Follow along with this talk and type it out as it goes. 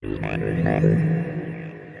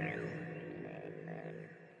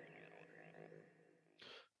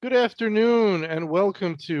Good afternoon and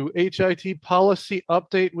welcome to HIT Policy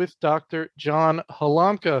Update with Dr. John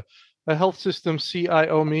Halamka, a Health System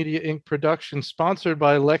CIO Media Inc. production sponsored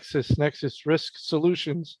by LexisNexis Risk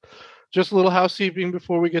Solutions. Just a little housekeeping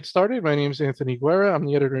before we get started. My name is Anthony Guerra. I'm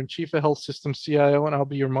the editor-in-chief of Health System CIO, and I'll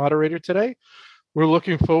be your moderator today. We're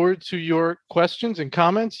looking forward to your questions and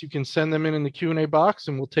comments. You can send them in the Q&A box,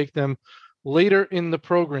 and we'll take them later in the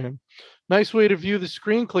program. Nice way to view the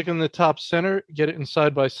screen. Click on the top center, get it in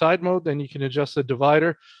side-by-side mode. Then you can adjust the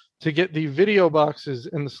divider to get the video boxes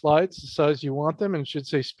and the slides the size you want them, and it should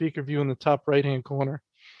say speaker view in the top right-hand corner.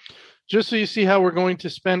 Just so you see how we're going to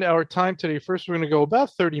spend our time today, first we're going to go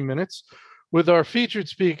about 30 minutes with our featured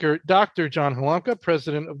speaker, Dr. John Halamka,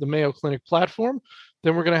 president of the Mayo Clinic platform.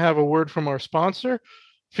 Then we're going to have a word from our sponsor,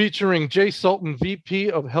 featuring Jay Sultan, VP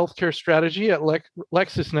of Healthcare Strategy at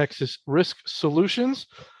LexisNexis Risk Solutions.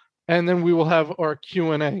 And then we will have our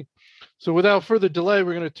Q&A. So without further delay,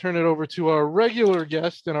 we're going to turn it over to our regular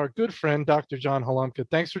guest and our good friend, Dr. John Halamka.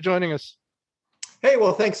 Thanks for joining us. Hey,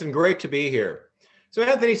 well, thanks, and great to be here. So,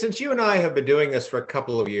 Anthony, since you and I have been doing this for a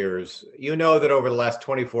couple of years, you know that over the last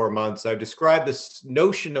 24 months, I've described this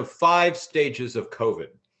notion of 5 stages of COVID.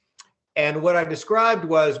 And what I described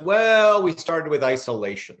was, well, we started with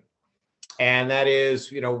isolation. And that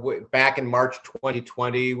is, back in March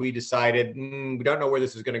 2020, we decided, we don't know where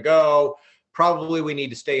this is going to go. Probably we need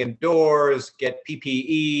to stay indoors, get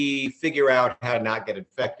PPE, figure out how to not get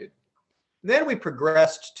infected. Then we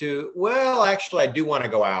progressed to, well, actually, I do want to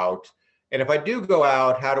go out. And if I do go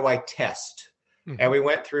out, how do I test? And we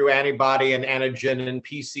went through antibody and antigen and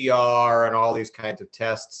PCR and all these kinds of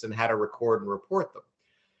tests and how to record and report them.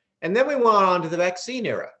 And then we went on to the vaccine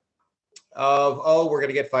era of, we're going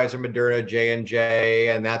to get Pfizer, Moderna, J&J,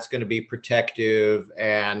 and that's going to be protective.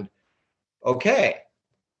 And okay.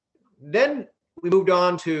 Then we moved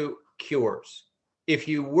on to cures. If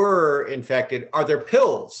you were infected, are there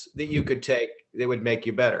pills that you could take that would make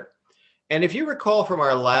you better? And if you recall from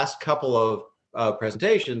our last couple of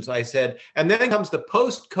presentations, I said, and then comes the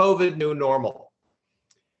post-COVID new normal.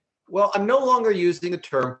 Well, I'm no longer using the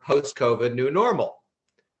term post-COVID new normal.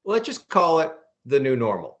 Let's just call it the new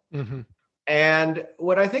normal. Mm-hmm. And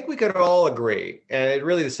what I think we could all agree, and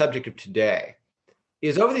really the subject of today,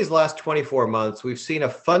 is over these last 24 months, we've seen a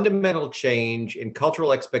fundamental change in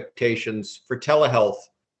cultural expectations for telehealth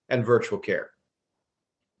and virtual care.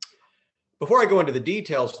 Before I go into the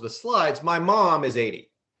details of the slides, my mom is 80.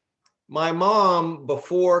 My mom,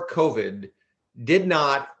 before COVID, did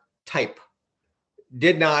not type,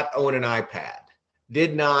 did not own an iPad,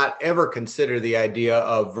 did not ever consider the idea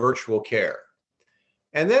of virtual care.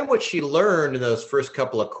 And then what she learned in those first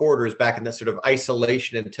couple of quarters back in that sort of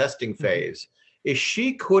isolation and testing phase is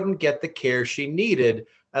she couldn't get the care she needed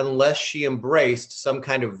unless she embraced some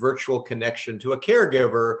kind of virtual connection to a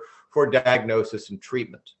caregiver for diagnosis and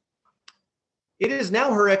treatment. It is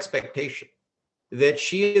now her expectation that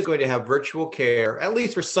she is going to have virtual care, at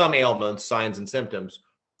least for some ailments, signs, and symptoms,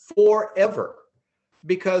 forever.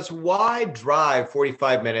 Because why drive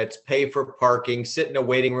 45 minutes, pay for parking, sit in a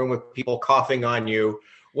waiting room with people coughing on you,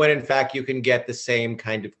 when in fact you can get the same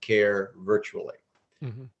kind of care virtually?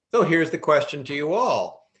 Mm-hmm. So here's the question to you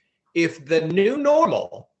all. If the new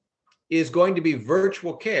normal is going to be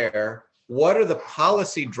virtual care, what are the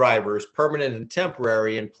policy drivers, permanent and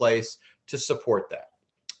temporary, in place to support that?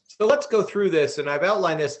 So let's go through this, and I've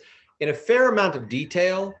outlined this in a fair amount of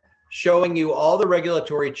detail, showing you all the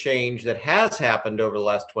regulatory change that has happened over the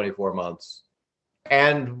last 24 months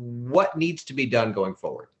and what needs to be done going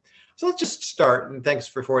forward. So let's just start, and thanks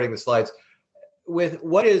for forwarding the slides, with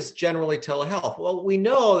what is generally telehealth. Well, we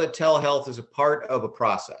know that telehealth is a part of a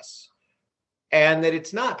process and that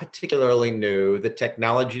it's not particularly new. The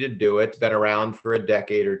technology to do it's been around for a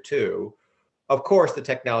decade or two. Of course, the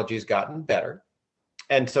technology has gotten better.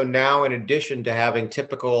 And so now, in addition to having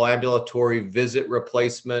typical ambulatory visit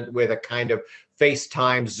replacement with a kind of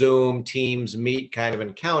FaceTime, Zoom, Teams, Meet kind of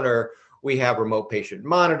encounter, we have remote patient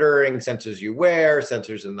monitoring, sensors you wear,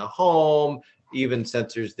 sensors in the home, even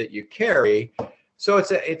sensors that you carry. So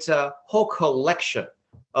it's a whole collection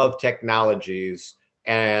of technologies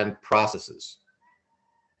and processes.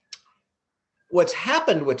 What's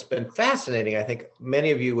happened, what's been fascinating, I think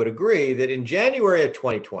many of you would agree, that in January of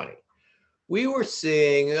 2020, we were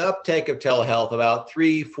seeing an uptake of telehealth about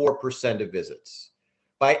 3-4% of visits.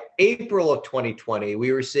 By April of 2020,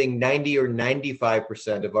 we were seeing 90 or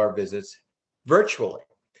 95% of our visits virtually.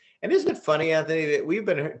 And isn't it funny, Anthony, that we've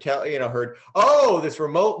been heard, this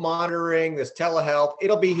remote monitoring, this telehealth,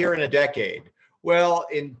 it'll be here in a decade. Well,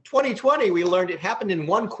 in 2020, we learned it happened in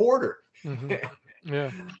one quarter. Mm-hmm.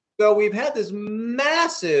 Yeah. So we've had this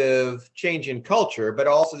massive change in culture, but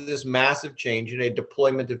also this massive change in a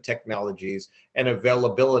deployment of technologies and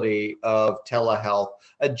availability of telehealth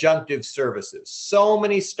adjunctive services. So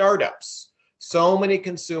many startups, so many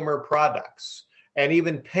consumer products, and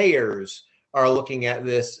even payers are looking at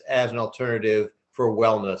this as an alternative for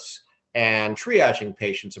wellness and triaging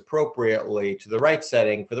patients appropriately to the right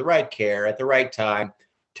setting for the right care at the right time,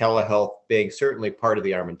 telehealth being certainly part of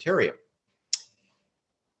the armamentarium.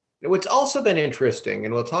 What's also been interesting,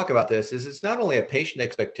 and we'll talk about this, is it's not only a patient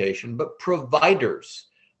expectation, but providers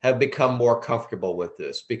have become more comfortable with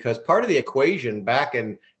this, because part of the equation back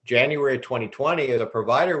in January 2020 is a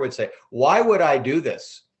provider would say, why would I do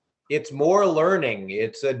this? It's more learning.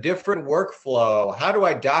 It's a different workflow. How do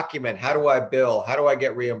I document? How do I bill? How do I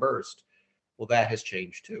get reimbursed? Well, that has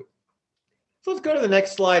changed too. So let's go to the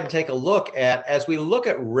next slide and take a look at, as we look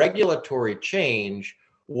at regulatory change,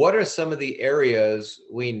 what are some of the areas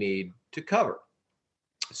we need to cover?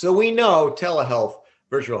 So we know telehealth,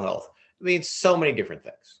 virtual health, means so many different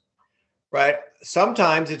things, right?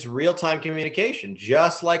 Sometimes it's real-time communication,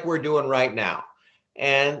 just like we're doing right now.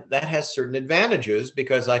 And that has certain advantages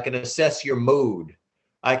because I can assess your mood.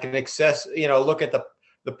 I can access, look at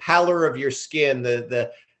the pallor of your skin, the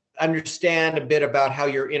understand a bit about how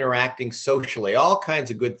you're interacting socially, all kinds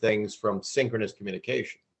of good things from synchronous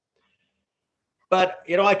communication. But,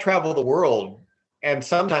 I travel the world, and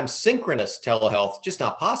sometimes synchronous telehealth is just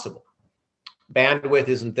not possible. Bandwidth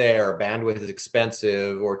isn't there, bandwidth is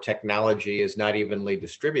expensive, or technology is not evenly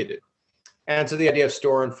distributed. And so the idea of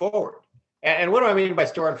store and forward. And what do I mean by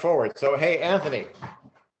store and forward? So, hey, Anthony,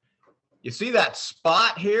 you see that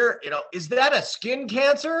spot here? Is that a skin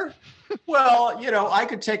cancer? Well, I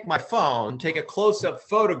could take my phone, take a close-up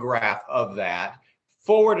photograph of that,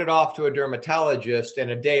 forward it off to a dermatologist, and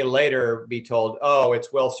a day later be told, oh,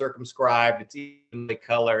 it's well circumscribed, it's evenly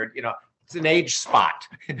colored, it's an age spot,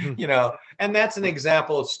 and that's an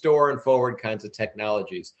example of store and forward kinds of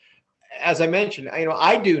technologies. As I mentioned,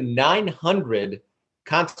 I do 900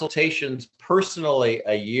 consultations personally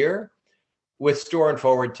a year with store and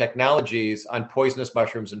forward technologies on poisonous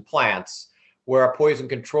mushrooms and plants, where a poison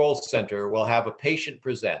control center will have a patient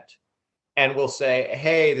present and we'll say,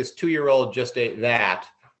 hey, this 2-year-old just ate that.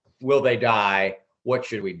 Will they die? What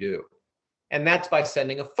should we do? And that's by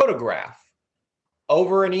sending a photograph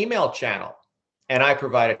over an email channel, and I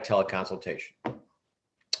provide a teleconsultation.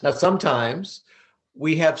 Now, sometimes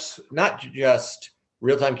we have not just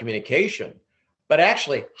real-time communication, but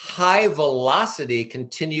actually high velocity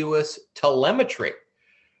continuous telemetry,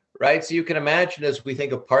 right? So you can imagine, as we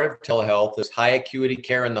think of part of telehealth, this high acuity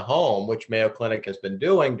care in the home, which Mayo Clinic has been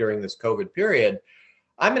doing during this COVID period,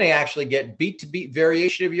 I'm going to actually get beat-to-beat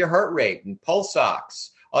variation of your heart rate and pulse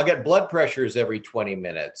ox. I'll get blood pressures every 20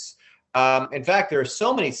 minutes. In fact, there are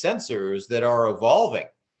so many sensors that are evolving.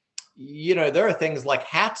 There are things like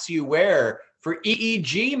hats you wear for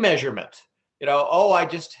EEG measurement. I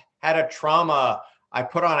just had a trauma. I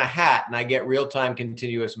put on a hat and I get real-time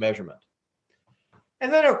continuous measurement.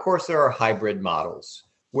 And then, of course, there are hybrid models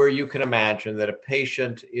where you can imagine that a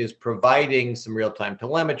patient is providing some real-time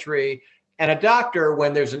telemetry, and a doctor,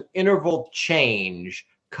 when there's an interval change,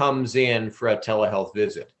 comes in for a telehealth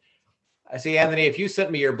visit. I say, Anthony, if you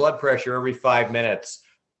sent me your blood pressure every 5 minutes,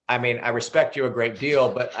 I respect you a great deal,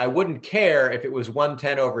 but I wouldn't care if it was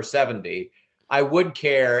 110 over 70. I would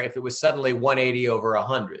care if it was suddenly 180 over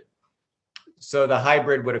 100. So the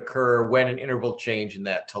hybrid would occur when an interval change in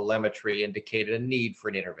that telemetry indicated a need for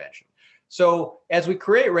an intervention. So as we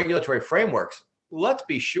create regulatory frameworks, let's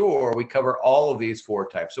be sure we cover all of these 4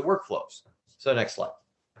 types of workflows. So next slide.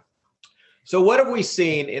 So what have we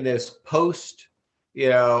seen in this post,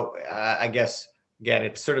 I guess, again,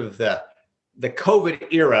 it's sort of the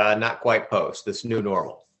COVID era, not quite post, this new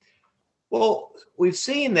normal. Well, we've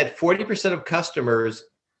seen that 40% of customers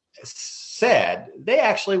said they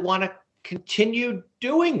actually want to continue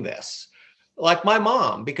doing this, like my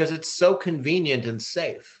mom, because it's so convenient and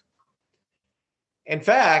safe. In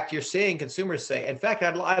fact, you're seeing consumers say, in fact,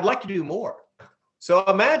 I'd like to do more. So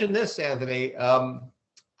imagine this, Anthony.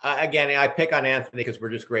 Again, I pick on Anthony because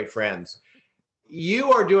we're just great friends.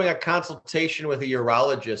 You are doing a consultation with a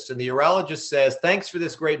urologist, and the urologist says, thanks for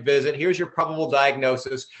this great visit. Here's your probable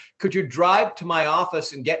diagnosis. Could you drive to my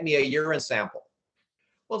office and get me a urine sample?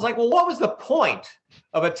 Well, it's like, well, what was the point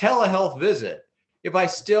of a telehealth visit if I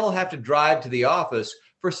still have to drive to the office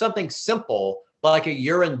for something simple like a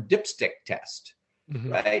urine dipstick test,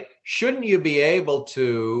 right? Shouldn't you be able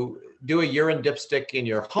to do a urine dipstick in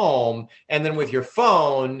your home and then with your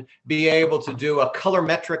phone be able to do a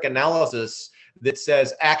colorimetric analysis that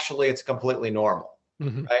says actually it's completely normal.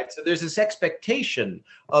 Mm-hmm. Right. So there's this expectation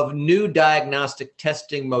of new diagnostic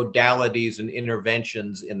testing modalities and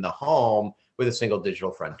interventions in the home with a single digital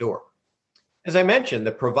front door. As I mentioned,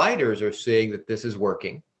 the providers are seeing that this is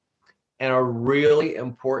working. And a really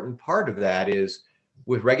important part of that is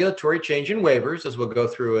with regulatory change and waivers, as we'll go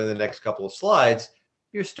through in the next couple of slides,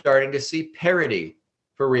 you're starting to see parity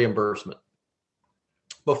for reimbursement.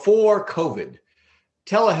 Before COVID,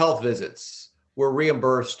 telehealth visits were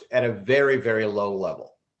reimbursed at a very, very low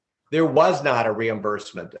level. There was not a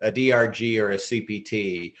reimbursement, a DRG or a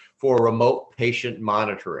CPT for remote patient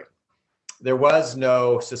monitoring. There was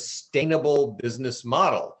no sustainable business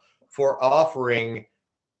model for offering,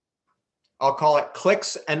 I'll call it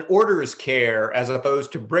clicks and orders care as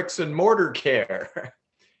opposed to bricks and mortar care.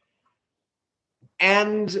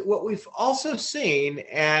 And what we've also seen,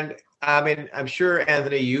 and I mean, I'm sure,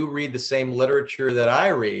 Anthony, you read the same literature that I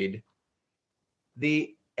read,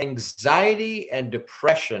 the anxiety and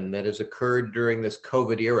depression that has occurred during this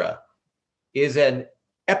COVID era is an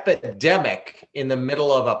epidemic in the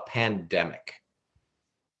middle of a pandemic.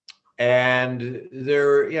 And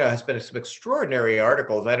there, has been some extraordinary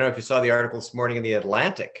articles. I don't know if you saw the article this morning in the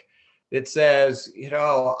Atlantic. It says,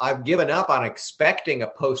 I've given up on expecting a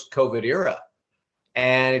post-COVID era,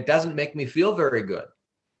 and it doesn't make me feel very good.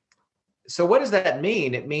 So what does that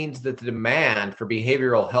mean? It means that the demand for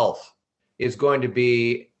behavioral health is going to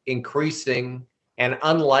be increasing and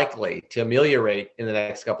unlikely to ameliorate in the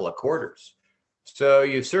next couple of quarters. So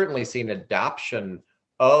you've certainly seen adoption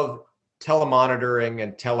of telemonitoring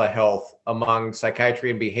and telehealth among psychiatry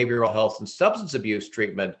and behavioral health and substance abuse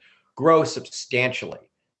treatment grow substantially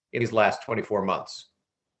in these last 24 months.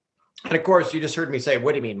 And of course, you just heard me say,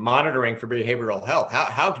 what do you mean monitoring for behavioral health?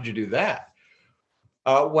 How could you do that?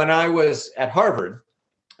 When I was at Harvard,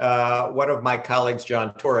 one of my colleagues,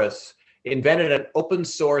 John Torres, invented an open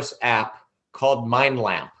source app called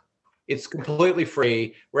MindLamp. It's completely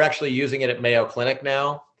free. We're actually using it at Mayo Clinic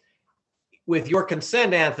now. With your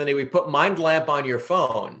consent, Anthony, we put MindLamp on your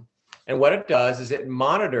phone. And what it does is it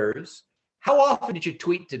monitors how often did you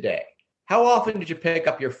tweet today? How often did you pick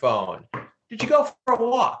up your phone? Did you go for a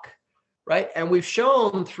walk? Right? And we've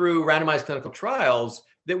shown through randomized clinical trials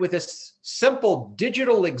that with this simple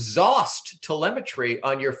digital exhaust telemetry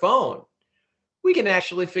on your phone, we can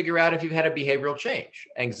actually figure out if you've had a behavioral change,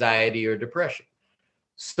 anxiety or depression.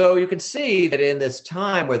 So you can see that in this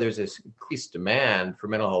time where there's this increased demand for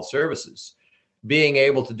mental health services, being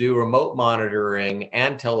able to do remote monitoring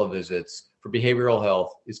and televisits for behavioral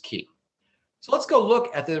health is key. So let's go look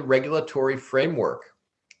at the regulatory framework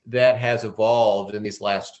that has evolved in these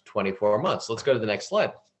last 24 months. Let's go to the next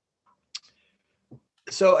slide.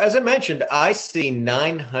 So as I mentioned, I see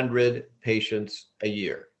 900 patients a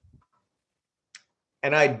year.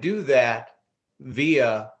 And I do that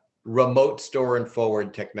via remote store and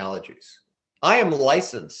forward technologies. I am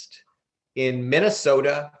licensed in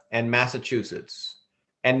Minnesota and Massachusetts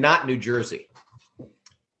and not New Jersey.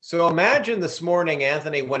 So imagine this morning,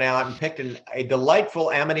 Anthony went out and picked a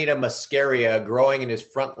delightful Amanita muscaria growing in his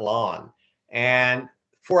front lawn, and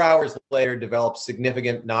 4 hours later developed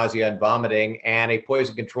significant nausea and vomiting, and a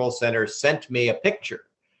poison control center sent me a picture.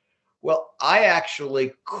 Well, I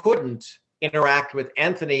actually couldn't interact with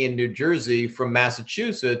Anthony in New Jersey from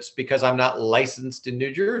Massachusetts because I'm not licensed in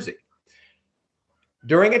New Jersey.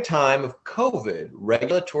 During a time of COVID,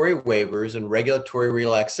 regulatory waivers and regulatory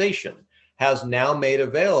relaxation has now made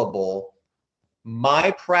available my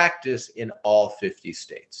practice in all 50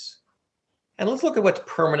 states. And let's look at what's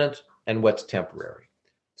permanent and what's temporary.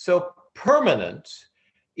 So permanent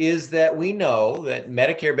is that we know that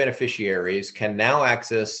Medicare beneficiaries can now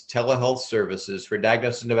access telehealth services for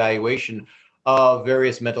diagnosis and evaluation of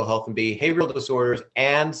various mental health and behavioral disorders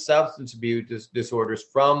and substance abuse disorders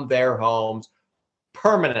from their homes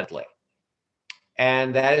permanently.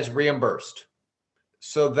 And that is reimbursed.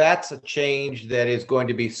 So that's a change that is going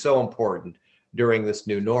to be so important during this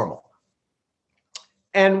new normal.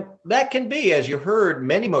 And that can be, as you heard,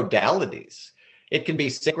 many modalities. It can be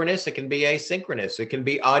synchronous, it can be asynchronous, it can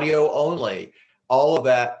be audio only, all of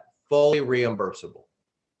that fully reimbursable.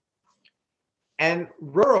 And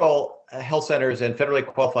rural health centers and federally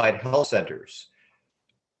qualified health centers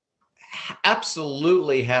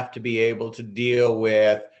absolutely have to be able to deal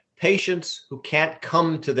with patients who can't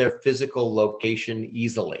come to their physical location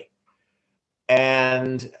easily.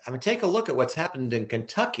 And I mean, take a look at what's happened in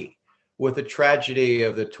Kentucky with the tragedy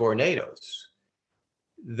of the tornadoes.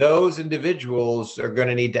 Those individuals are going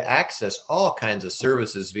to need to access all kinds of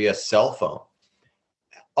services via cell phone.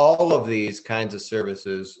 All of these kinds of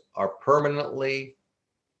services are permanently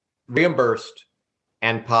reimbursed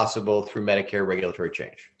and possible through Medicare regulatory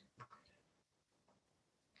change.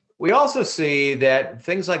 We also see that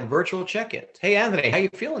things like virtual check-ins. Hey, Anthony, how you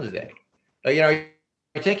feeling today? Are you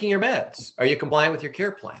taking your meds? Are you compliant with your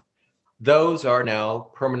care plan? Those are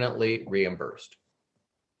now permanently reimbursed.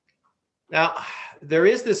 Now, there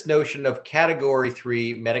is this notion of Category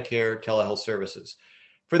 3 Medicare telehealth services.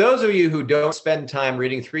 For those of you who don't spend time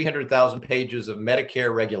reading 300,000 pages of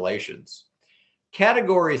Medicare regulations,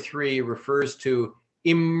 Category 3 refers to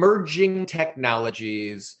emerging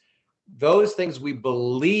technologies, those things we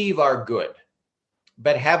believe are good,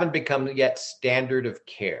 but haven't become yet standard of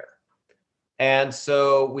care. And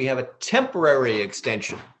so we have a temporary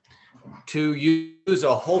extension to use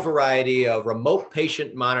a whole variety of remote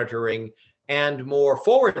patient monitoring and more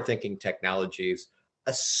forward-thinking technologies,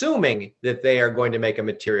 assuming that they are going to make a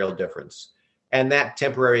material difference. And that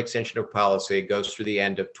temporary extension of policy goes through the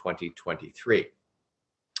end of 2023.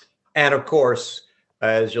 And of course,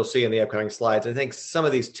 as you'll see in the upcoming slides, I think some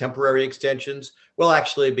of these temporary extensions will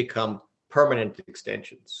actually become permanent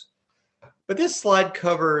extensions. But this slide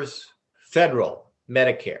covers federal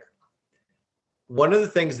Medicare. One of the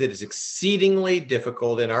things that is exceedingly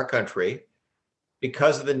difficult in our country,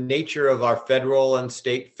 because of the nature of our federal and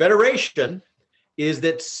state federation, is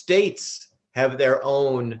that states have their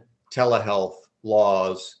own telehealth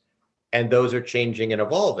laws, and those are changing and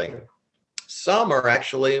evolving. Some are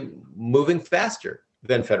actually moving faster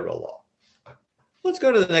than federal law. Let's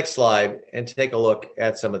go to the next slide and take a look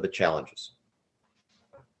at some of the challenges.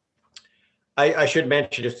 I should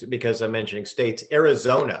mention, just because I'm mentioning states,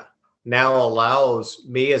 Arizona now allows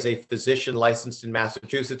me as a physician licensed in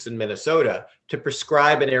Massachusetts and Minnesota to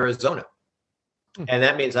prescribe in Arizona. And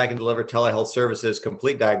that means I can deliver telehealth services,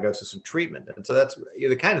 complete diagnosis and treatment. And so that's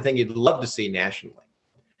the kind of thing you'd love to see nationally.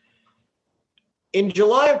 In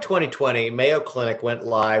July of 2020, Mayo Clinic went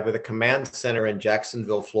live with a command center in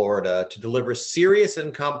Jacksonville, Florida, to deliver serious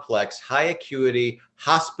and complex high acuity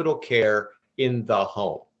hospital care in the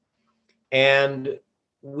home. And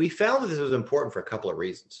we found that this was important for a couple of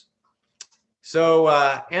reasons. So,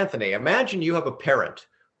 Anthony, imagine you have a parent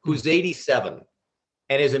who's 87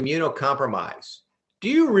 and is immunocompromised. Do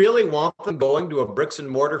you really want them going to a bricks and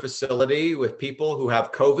mortar facility with people who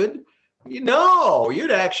have COVID? No,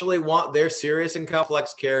 you'd actually want their serious and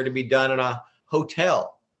complex care to be done in a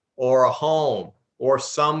hotel or a home or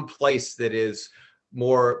some place that is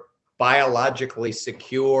more biologically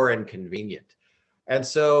secure and convenient. And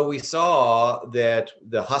so we saw that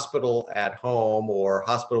the hospital at home or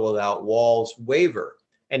hospital without walls waiver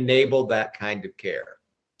enabled that kind of care.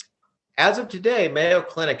 As of today, Mayo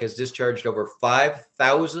Clinic has discharged over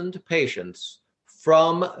 5,000 patients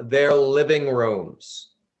from their living rooms.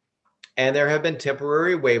 And there have been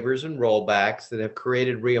temporary waivers and rollbacks that have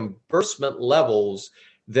created reimbursement levels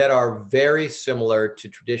that are very similar to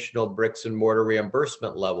traditional bricks and mortar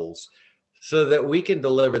reimbursement levels, so that we can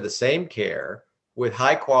deliver the same care with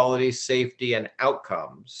high quality, safety, and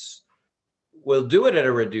outcomes. We'll do it at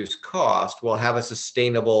a reduced cost. We'll have a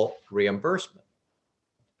sustainable reimbursement.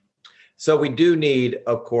 So we do need,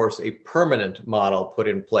 of course, a permanent model put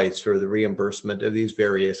in place for the reimbursement of these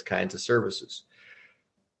various kinds of services.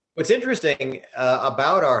 What's interesting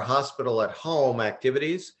about our hospital at home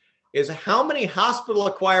activities is how many hospital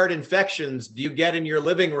acquired infections do you get in your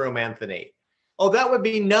living room, Anthony? Oh, that would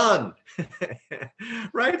be none,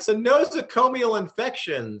 right? So nosocomial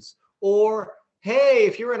infections, or hey,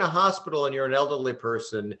 if you're in a hospital and you're an elderly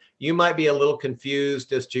person, you might be a little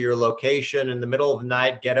confused as to your location in the middle of the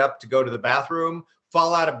night, get up to go to the bathroom,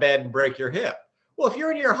 fall out of bed and break your hip. Well, if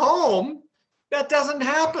you're in your home, that doesn't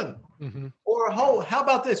happen. Mm-hmm. Or how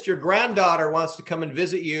about this? Your granddaughter wants to come and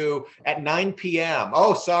visit you at 9 p.m.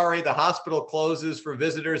 Oh, sorry, the hospital closes for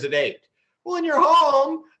visitors at 8. Well, in your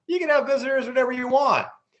home, you can have visitors whenever you want.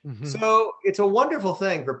 Mm-hmm. So it's a wonderful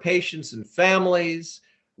thing for patients and families.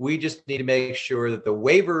 We just need to make sure that the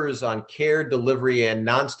waivers on care delivery and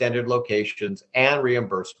non-standard locations and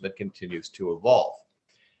reimbursement continues to evolve.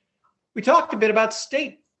 We talked a bit about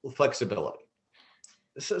state flexibility.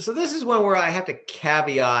 So this is one where I have to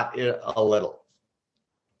caveat it a little.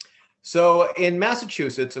 So in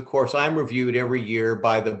Massachusetts, of course, I'm reviewed every year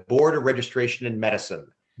by the Board of Registration in Medicine,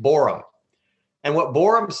 BORM. And what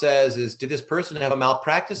BORM says is, did this person have a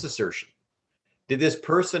malpractice assertion? Did this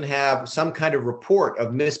person have some kind of report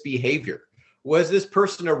of misbehavior? Was this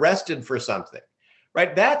person arrested for something?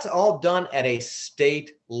 Right? That's all done at a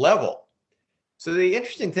state level. So the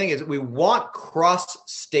interesting thing is we want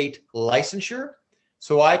cross-state licensure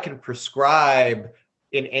so I can prescribe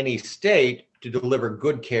in any state to deliver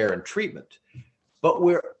good care and treatment. But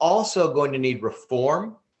we're also going to need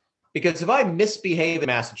reform, because if I misbehave in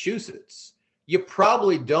Massachusetts, you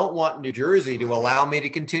probably don't want New Jersey to allow me to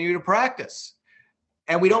continue to practice.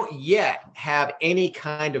 And we don't yet have any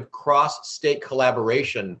kind of cross-state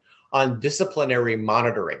collaboration on disciplinary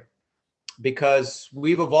monitoring because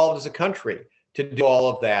we've evolved as a country to do all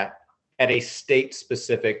of that at a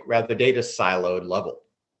state-specific, rather data-siloed level.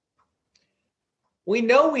 We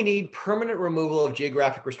know we need permanent removal of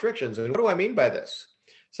geographic restrictions. And what do I mean by this?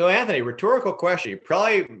 So, Anthony, rhetorical question. You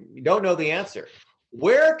probably don't know the answer.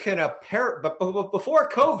 Where can before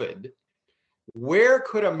COVID, where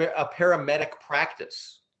could a paramedic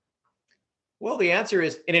practice? Well, the answer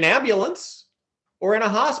is in an ambulance or in a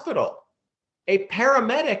hospital. A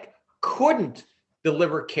paramedic couldn't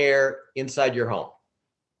deliver care inside your home.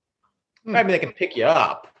 I mean, they can pick you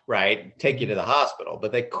up, right? Take you to the hospital,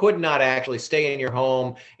 but they could not actually stay in your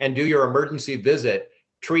home and do your emergency visit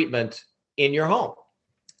treatment in your home.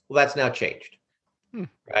 Well, that's now changed,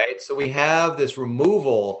 right? So we have this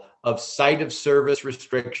removal of site of service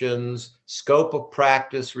restrictions, scope of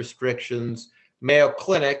practice restrictions. Mayo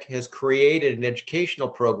Clinic has created an educational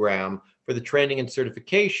program for the training and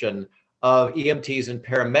certification of EMTs and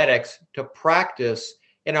paramedics to practice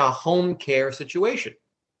in a home care situation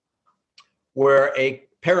where a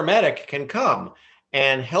paramedic can come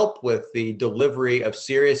and help with the delivery of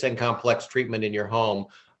serious and complex treatment in your home.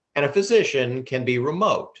 And a physician can be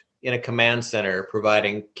remote in a command center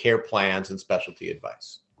providing care plans and specialty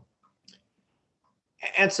advice.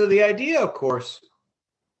 And so the idea, of course,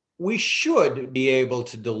 we should be able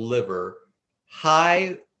to deliver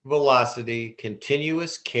high velocity,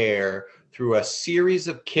 continuous care through a series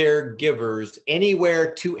of caregivers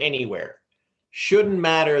anywhere to anywhere. Shouldn't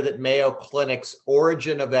matter that Mayo Clinic's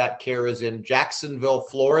origin of that care is in Jacksonville,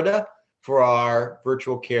 Florida, for our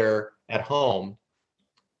virtual care at home.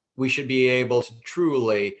 We should be able to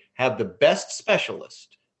truly have the best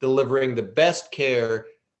specialist delivering the best care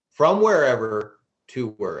from wherever to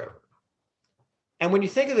wherever. And when you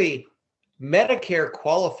think of the Medicare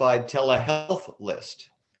qualified telehealth list,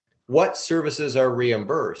 what services are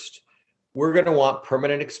reimbursed? We're going to want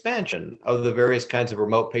permanent expansion of the various kinds of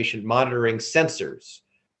remote patient monitoring sensors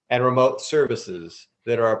and remote services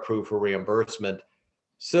that are approved for reimbursement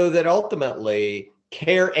so that ultimately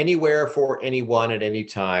care anywhere for anyone at any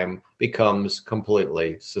time becomes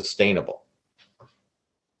completely sustainable.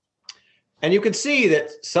 And you can see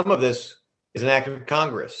that some of this is enacted in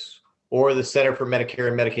Congress or the Center for Medicare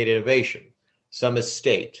and Medicaid Innovation. Some is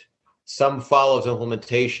state. Some follows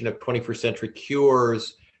implementation of 21st century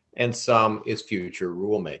cures, and some is future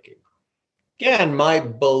rulemaking. Again, my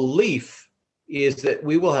belief is that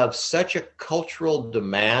we will have such a cultural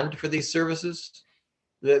demand for these services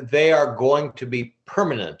that they are going to be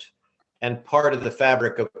permanent and part of the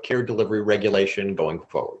fabric of care delivery regulation going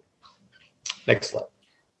forward. Next slide.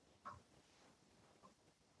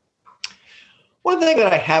 One thing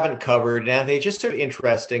that I haven't covered, and it's just sort of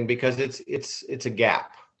interesting because it's a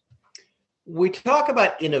gap. We talk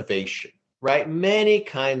about innovation, right? Many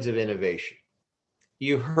kinds of innovation.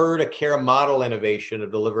 You heard a care model innovation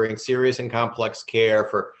of delivering serious and complex care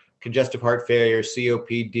for congestive heart failure,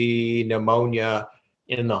 COPD, pneumonia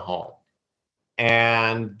in the home.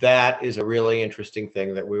 And that is a really interesting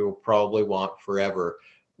thing that we will probably want forever.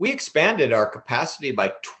 We expanded our capacity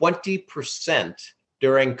by 20%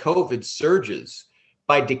 during COVID surges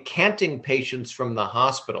by decanting patients from the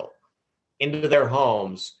hospital into their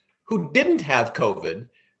homes who didn't have COVID,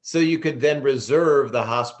 so you could then reserve the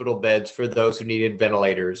hospital beds for those who needed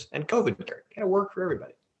ventilators and COVID care. It kind of worked for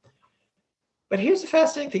everybody. But here's the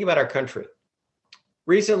fascinating thing about our country.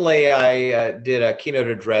 Recently, I did a keynote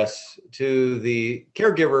address to the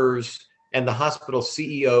caregivers and the hospital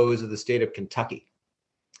CEOs of the state of Kentucky.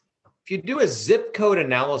 If you do a zip code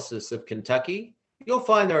analysis of Kentucky, you'll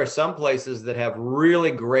find there are some places that have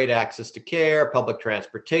really great access to care, public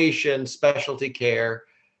transportation, specialty care.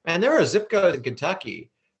 And there are zip codes in Kentucky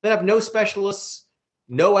that have no specialists,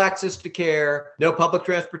 no access to care, no public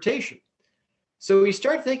transportation. So we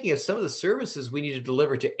start thinking of some of the services we need to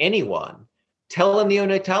deliver to anyone.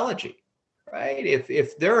 Teleneonatology, right?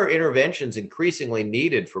 If there are interventions increasingly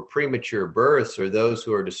needed for premature births or those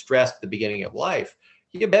who are distressed at the beginning of life,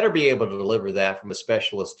 you better be able to deliver that from a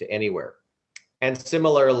specialist to anywhere. And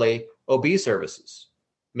similarly, OB services,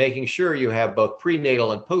 making sure you have both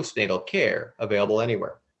prenatal and postnatal care available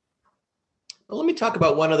anywhere. But let me talk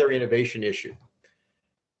about one other innovation issue,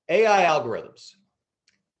 AI algorithms.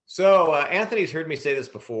 So Anthony's heard me say this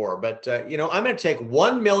before, but I'm going to take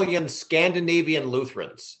 1 million Scandinavian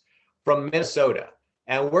Lutherans from Minnesota,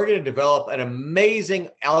 and we're going to develop an amazing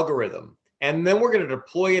algorithm, and then we're going to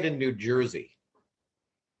deploy it in New Jersey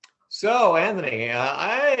So, Anthony,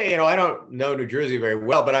 I don't know New Jersey very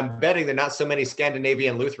well, but I'm betting there are not so many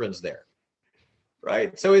Scandinavian Lutherans there,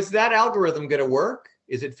 right? So, is that algorithm going to work?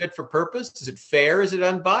 Is it fit for purpose? Is it fair? Is it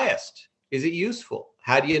unbiased? Is it useful?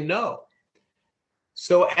 How do you know?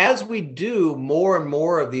 So, as we do more and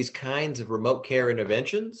more of these kinds of remote care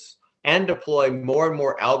interventions and deploy more and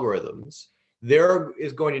more algorithms, there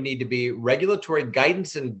is going to need to be regulatory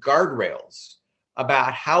guidance and guardrails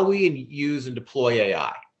about how we use and deploy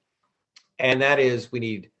AI. And that is, we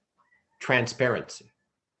need transparency.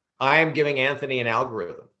 I am giving Anthony an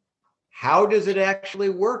algorithm. How does it actually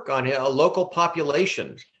work on a local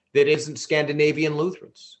population that isn't Scandinavian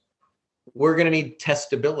Lutherans? We're going to need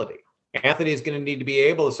testability. Anthony is going to need to be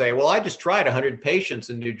able to say, well, I just tried 100 patients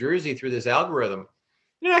in New Jersey through this algorithm.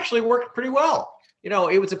 It actually worked pretty well.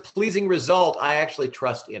 It was a pleasing result. I actually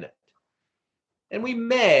trust in it. And we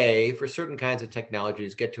may, for certain kinds of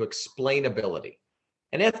technologies, get to explainability.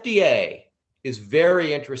 And FDA is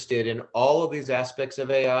very interested in all of these aspects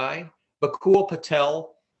of AI. Bakul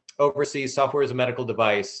Patel oversees software as a medical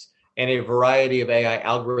device and a variety of AI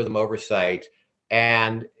algorithm oversight.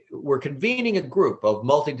 And we're convening a group of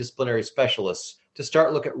multidisciplinary specialists to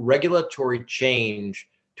start look at regulatory change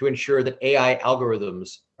to ensure that AI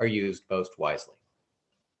algorithms are used most wisely.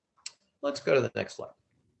 Let's go to the next slide.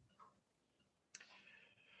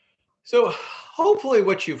 So hopefully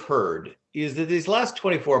what you've heard is that these last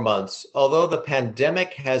 24 months, although the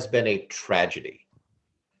pandemic has been a tragedy,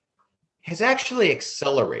 has actually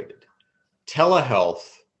accelerated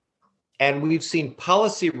telehealth, and we've seen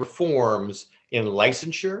policy reforms in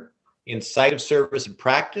licensure, in site of service and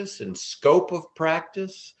practice, in scope of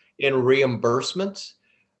practice, in reimbursement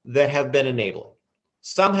that have been enabling.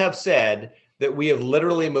 Some have said that we have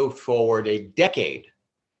literally moved forward a decade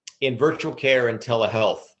in virtual care and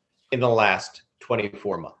telehealth in the last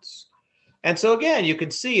 24 months. And so again, you can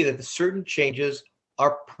see that certain changes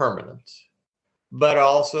are permanent, but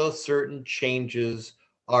also certain changes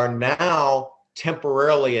are now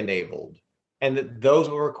temporarily enabled, and that those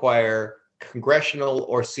will require congressional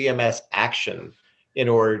or CMS action in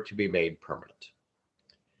order to be made permanent.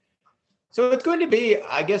 So it's going to be,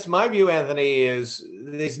 I guess my view, Anthony, is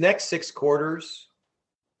these next 6 quarters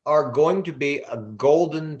are going to be a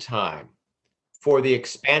golden time for the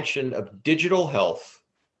expansion of digital health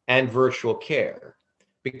and virtual care,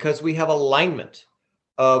 because we have alignment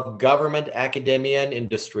of government, academia, and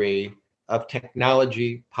industry, of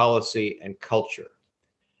technology, policy, and culture.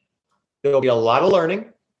 There'll be a lot of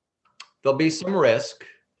learning. There'll be some risk,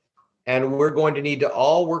 and we're going to need to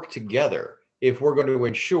all work together if we're going to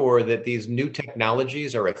ensure that these new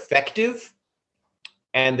technologies are effective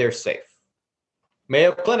and they're safe.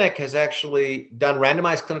 Mayo Clinic has actually done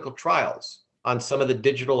randomized clinical trials on some of the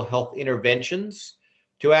digital health interventions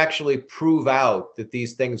to actually prove out that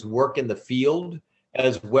these things work in the field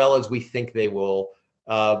as well as we think they will,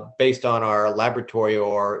 based on our laboratory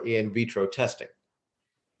or in vitro testing.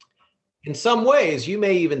 In some ways, you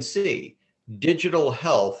may even see digital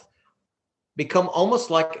health become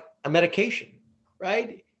almost like a medication,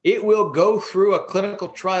 right? It will go through a clinical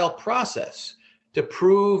trial process to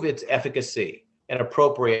prove its efficacy and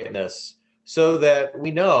appropriateness so that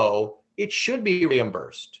we know it should be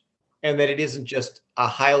reimbursed and that it isn't just a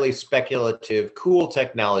highly speculative, cool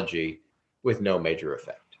technology with no major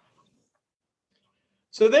effect.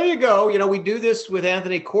 So there you go. We do this with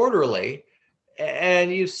Anthony quarterly,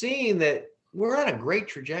 and you've seen that we're on a great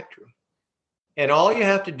trajectory. And all you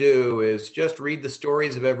have to do is just read the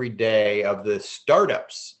stories of every day of the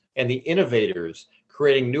startups and the innovators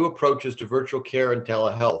creating new approaches to virtual care and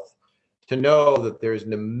telehealth to know that there's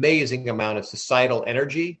an amazing amount of societal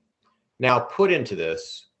energy now put into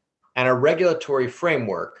this, and a regulatory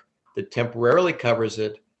framework that temporarily covers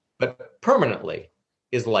it, but permanently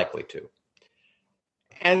is likely to.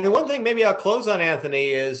 And the one thing maybe I'll close on,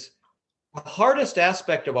 Anthony, is the hardest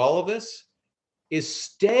aspect of all of this is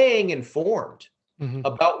staying informed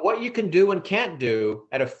about what you can do and can't do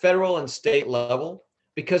at a federal and state level,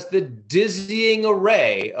 because the dizzying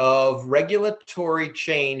array of regulatory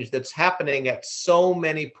change that's happening at so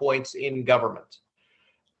many points in government.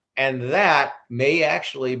 And that may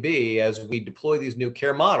actually be, as we deploy these new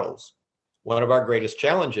care models, one of our greatest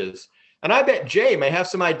challenges. And I bet Jay may have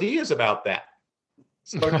some ideas about that.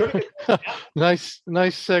 So nice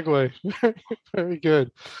segue. Very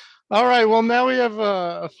good. All right. Well, now we have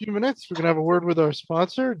a few minutes. We're going to have a word with our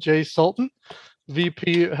sponsor, Jay Sultan,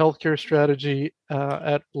 VP Healthcare Strategy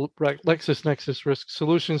at LexisNexis Risk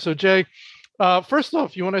Solutions. So, Jay, first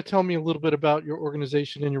off, you want to tell me a little bit about your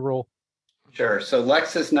organization and your role? Sure. So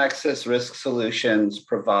LexisNexis Risk Solutions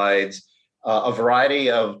provides a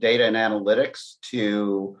variety of data and analytics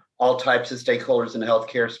to all types of stakeholders in the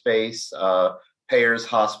healthcare space, payers,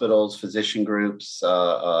 hospitals, physician groups,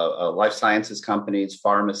 life sciences companies,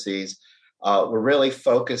 pharmacies. We're really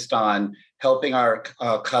focused on helping our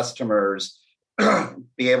customers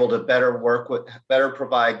be able to better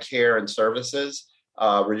provide care and services,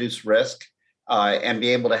 reduce risk, and be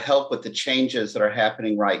able to help with the changes that are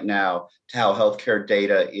happening right now to how healthcare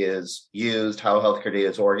data is used, how healthcare data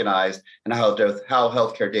is organized, and how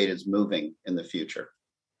healthcare data is moving in the future.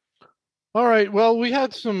 All right. Well, we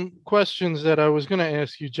had some questions that I was going to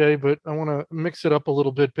ask you, Jay, but I want to mix it up a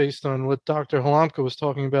little bit based on what Dr. Halamka was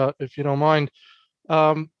talking about, if you don't mind.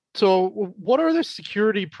 So what are the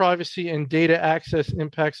security, privacy, and data access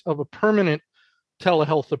impacts of a permanent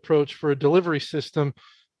telehealth approach for a delivery system?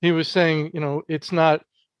 He was saying,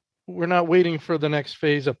 we're not waiting for the next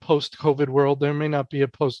phase, a post-COVID world. There may not be a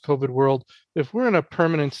post-COVID world. If we're in a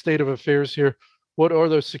permanent state of affairs here, what are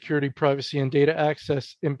those security, privacy, and data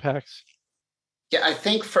access impacts? Yeah, I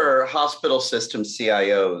think for hospital system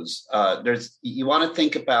CIOs, you want to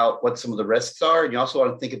think about what some of the risks are, and you also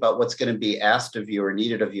want to think about what's going to be asked of you or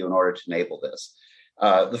needed of you in order to enable this.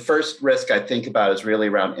 The first risk I think about is really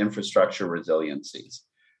around infrastructure resiliencies.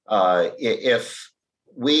 If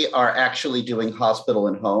we are actually doing hospital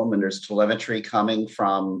and home, and there's telemetry coming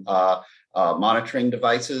from monitoring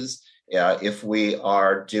devices, if we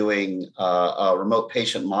are doing remote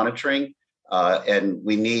patient monitoring, and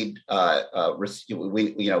we need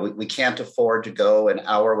we can't afford to go an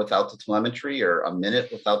hour without the telemetry or a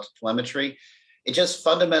minute without the telemetry. It just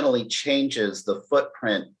fundamentally changes the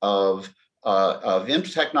footprint of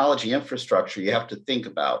technology infrastructure you have to think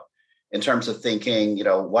about in terms of thinking,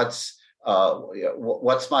 what's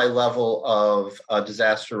my level of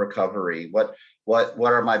disaster recovery? What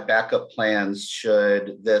are my backup plans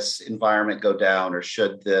should this environment go down, or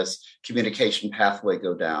should this communication pathway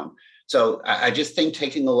go down? So I just think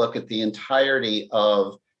taking a look at the entirety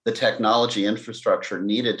of the technology infrastructure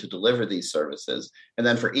needed to deliver these services, and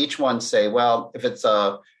then for each one say, well, if it's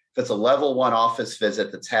a level 1 office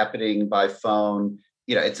visit that's happening by phone,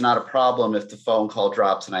 it's not a problem if the phone call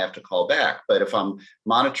drops and I have to call back. But if I'm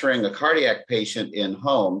monitoring a cardiac patient in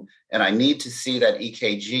home and I need to see that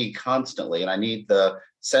EKG constantly, and I need the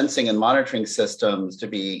sensing and monitoring systems to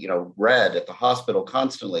be, read at the hospital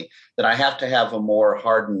constantly, then I have to have a more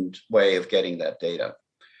hardened way of getting that data.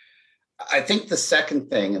 I think the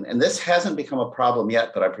second thing, and this hasn't become a problem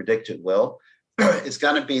yet, but I predict it will, is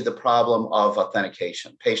going to be the problem of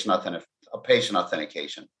authentication, patient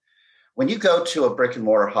authentication. When you go to a brick and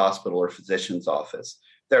mortar hospital or physician's office,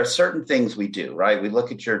 there are certain things we do, right? We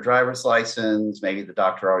look at your driver's license, maybe the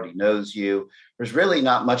doctor already knows you. There's really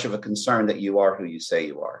not much of a concern that you are who you say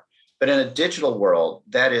you are. But in a digital world,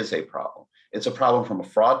 that is a problem. It's a problem from a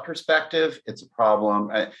fraud perspective. It's a problem.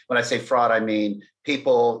 When I say fraud, I mean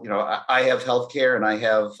people, I have healthcare and I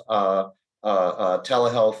have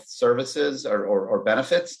telehealth services or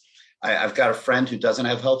benefits. I've got a friend who doesn't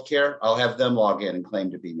have healthcare. I'll have them log in and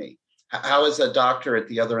claim to be me. How is a doctor at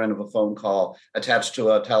the other end of a phone call attached to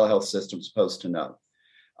a telehealth system supposed to know?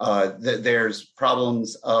 There's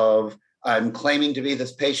problems of I'm claiming to be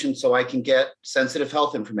this patient so I can get sensitive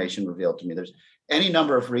health information revealed to me. There's any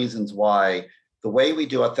number of reasons why the way we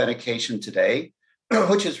do authentication today,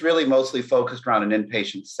 which is really mostly focused around an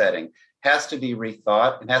inpatient setting, has to be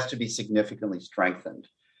rethought and has to be significantly strengthened.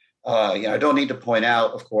 I don't need to point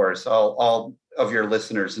out, of course, all of your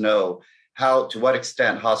listeners know to what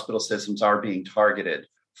extent hospital systems are being targeted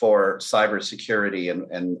for cybersecurity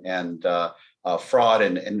and fraud.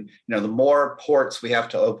 And the more ports we have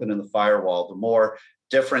to open in the firewall, the more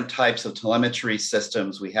different types of telemetry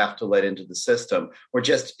systems we have to let into the system. We're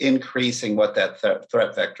just increasing what that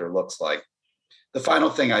threat vector looks like. The final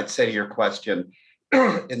thing I'd say to your question,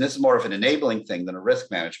 and this is more of an enabling thing than a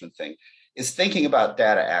risk management thing, is thinking about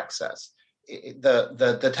data access.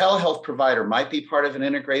 The telehealth provider might be part of an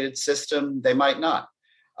integrated system. They might not.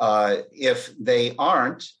 If they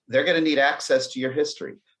aren't, they're going to need access to your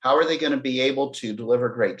history. How are they going to be able to deliver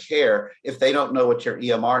great care if they don't know what your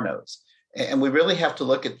EMR knows? And we really have to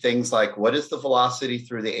look at things like, what is the velocity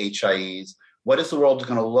through the HIEs? What is the world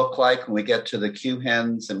going to look like when we get to the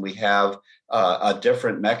QHINs and we have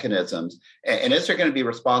different mechanisms? And is there going to be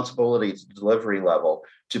responsibility to the delivery level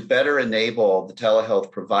to better enable the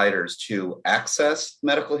telehealth providers to access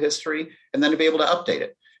medical history and then to be able to update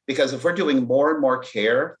it? Because if we're doing more and more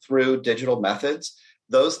care through digital methods,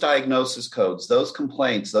 those diagnosis codes, those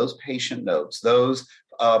complaints, those patient notes, those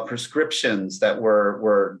prescriptions that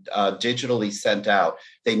were digitally sent out,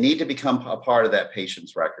 they need to become a part of that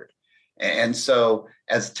patient's record. And so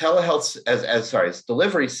as telehealth, as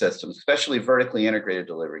delivery systems, especially vertically integrated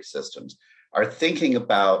delivery systems, are thinking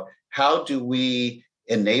about How do we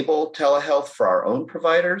enable telehealth for our own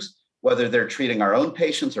providers, whether they're treating our own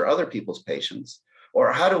patients or other people's patients?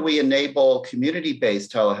 Or how do we enable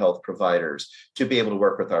community-based telehealth providers to be able to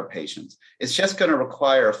work with our patients? It's just going to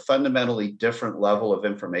require a fundamentally different level of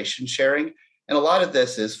information sharing. And a lot of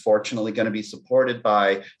this is fortunately going to be supported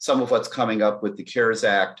by some of what's coming up with the CARES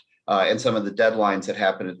Act and some of the deadlines that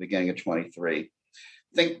happened at the beginning of 23.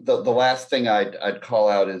 I think the last thing I'd call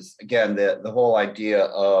out is, again, the whole idea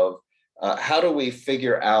of how do we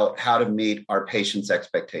figure out how to meet our patients'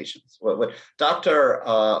 expectations? What Dr.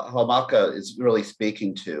 Halamka is really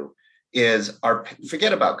speaking to is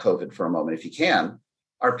forget about COVID for a moment, if you can.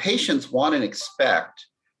 Our patients want and expect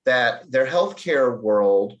that their healthcare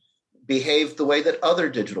world behave the way that other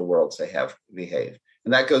digital worlds they have behaved.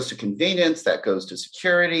 And that goes to convenience, that goes to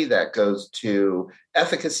security, that goes to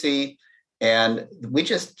efficacy. And we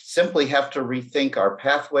just simply have to rethink our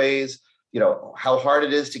pathways, how hard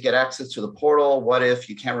it is to get access to the portal. What if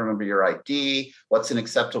you can't remember your ID? What's an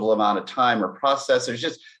acceptable amount of time or process? There's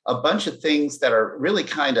just a bunch of things that are really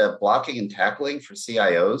kind of blocking and tackling for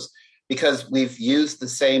CIOs because we've used the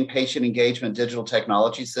same patient engagement digital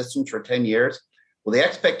technology systems for 10 years. Well, the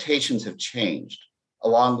expectations have changed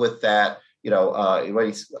along with that.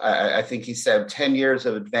 I think he said 10 years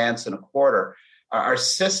of advance in a quarter. Our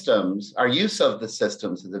systems, our use of the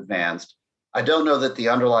systems has advanced. I don't know that the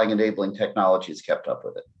underlying enabling technology has kept up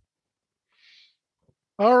with it.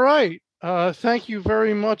 All right. Thank you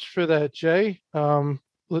very much for that, Jay.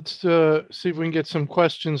 Let's see if we can get some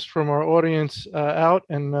questions from our audience out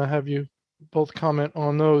and have you both comment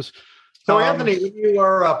on those. So, Anthony, when you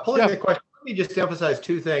are pulling the question, let me just emphasize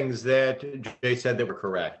two things that Jay said that were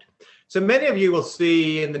correct. So many of you will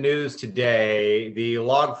see in the news today the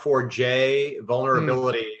Log4j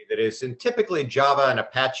vulnerability that is in typically Java and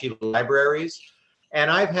Apache libraries.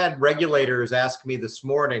 And I've had regulators ask me this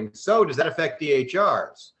morning, so does that affect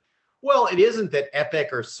DHRs? Well, it isn't that Epic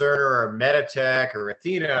or Cerner or Meditech or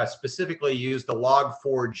Athena specifically use the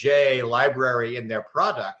Log4j library in their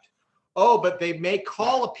product. Oh, but they may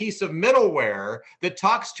call a piece of middleware that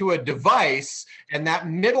talks to a device, and that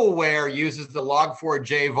middleware uses the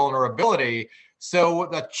Log4j vulnerability. So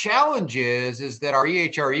the challenge is that our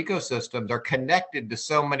EHR ecosystems are connected to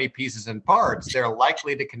so many pieces and parts, they're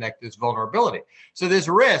likely to connect this vulnerability. So this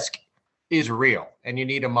risk is real, and you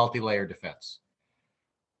need a multi-layer defense.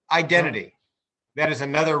 Identity, that is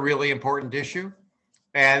another really important issue.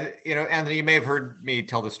 And, Anthony, you may have heard me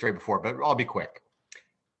tell this story before, but I'll be quick.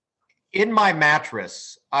 In my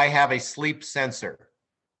mattress, I have a sleep sensor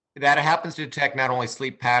that happens to detect not only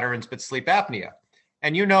sleep patterns, but sleep apnea.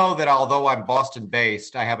 And you know that although I'm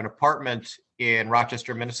Boston-based, I have an apartment in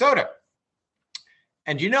Rochester, Minnesota.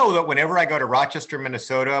 And you know that whenever I go to Rochester,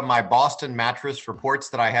 Minnesota, my Boston mattress reports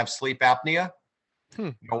that I have sleep apnea?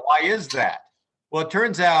 Why is that? Well, it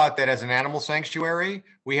turns out that as an animal sanctuary,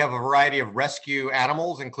 we have a variety of rescue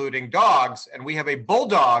animals, including dogs, and we have a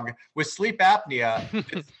bulldog with sleep apnea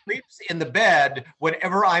that sleeps in the bed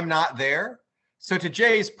whenever I'm not there. So to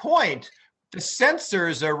Jay's point, the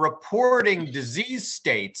sensors are reporting disease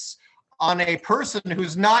states on a person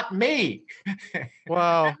who's not me.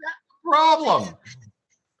 Wow. That's the problem.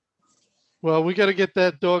 Well, we got to get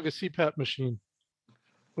that dog a CPAP machine.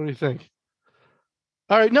 What do you think?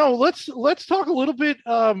 All right, no, let's talk a little bit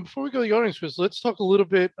before we go to the audience quiz. Let's talk a little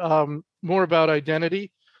bit more about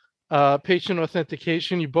identity, patient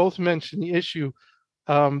authentication. You both mentioned the issue.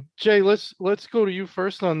 Jay, let's go to you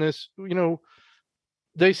first on this.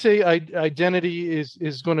 They say identity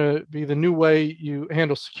is going to be the new way you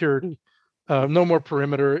handle security. No more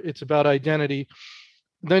perimeter. It's about identity.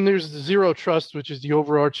 Then there's the zero trust, which is the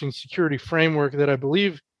overarching security framework that I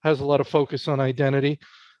believe has a lot of focus on identity.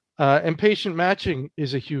 And patient matching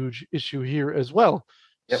is a huge issue here as well.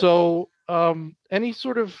 Yep. So any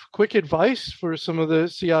sort of quick advice for some of the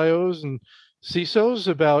CIOs and CISOs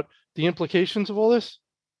about the implications of all this?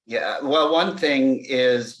 Yeah, well, one thing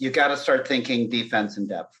is you got to start thinking defense in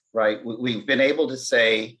depth, right? We've been able to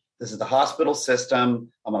say, this is the hospital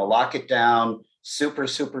system. I'm going to lock it down, super,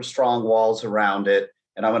 super strong walls around it.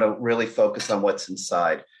 And I'm going to really focus on what's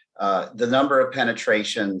inside. The number of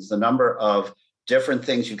penetrations, the number of different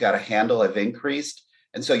things you've got to handle have increased.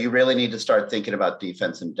 And so you really need to start thinking about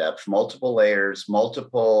defense in depth, multiple layers,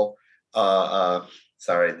 multiple layers,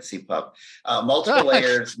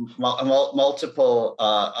 multiple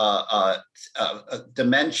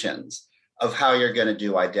dimensions of how you're going to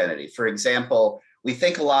do identity. For example, we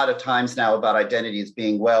think a lot of times now about identity as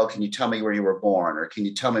being, well, can you tell me where you were born? Or can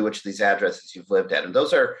you tell me which of these addresses you've lived at? And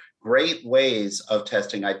those are great ways of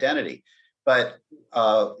testing identity. But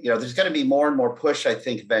there's going to be more and more push, I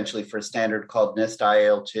think, eventually for a standard called NIST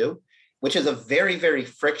IAL2, which is a very, very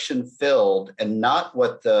friction-filled and not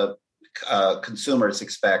what the consumers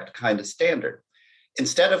expect kind of standard.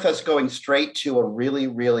 Instead of us going straight to a really,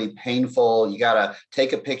 really painful, you got to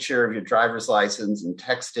take a picture of your driver's license and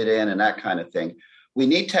text it in and that kind of thing, we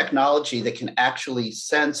need technology that can actually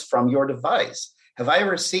sense from your device. Have I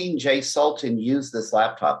ever seen Jay Sultan use this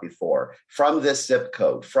laptop before? From this zip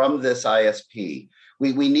code, from this ISP?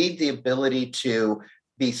 We need the ability to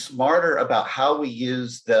be smarter about how we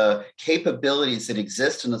use the capabilities that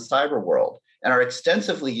exist in the cyber world and are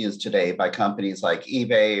extensively used today by companies like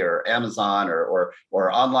eBay or Amazon or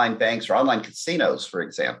online banks or online casinos, for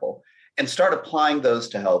example, and start applying those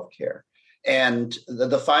to healthcare. And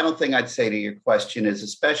the final thing I'd say to your question is,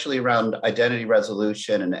 especially around identity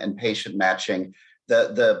resolution and patient matching,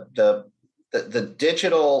 the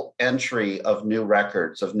digital entry of new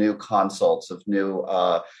records, of new consults, of new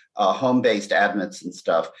home-based admits and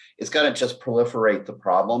stuff is going to just proliferate the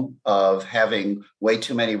problem of having way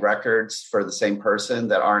too many records for the same person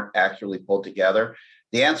that aren't accurately pulled together.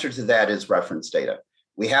 The answer to that is reference data.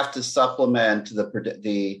 We have to supplement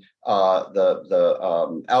the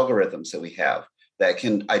algorithms that we have that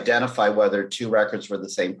can identify whether two records were the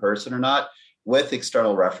same person or not with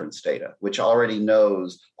external reference data, which already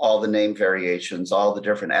knows all the name variations, all the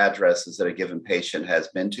different addresses that a given patient has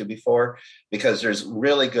been to before, because there's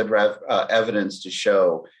really good evidence to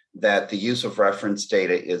show that the use of reference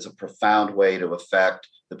data is a profound way to affect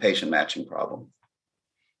the patient matching problem.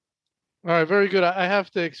 All right, very good. I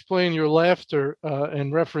have to explain your laughter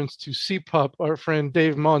in reference to CPUP. Our friend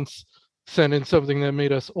Dave Muntz sent in something that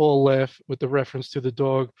made us all laugh with the reference to the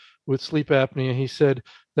dog with sleep apnea. He said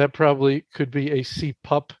that probably could be a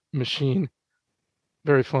CPUP machine.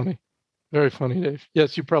 Very funny. Very funny, Dave.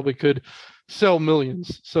 Yes, you probably could sell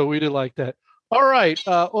millions. So we did like that. All right,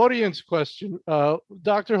 audience question.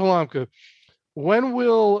 Dr. Halamka, when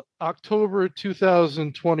will October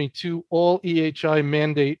 2022 all EHI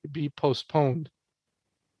mandate be postponed?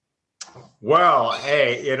 Well,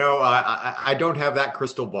 hey, I don't have that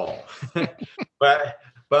crystal ball,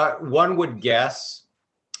 but one would guess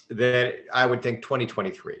that I would think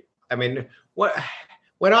 2023. I mean,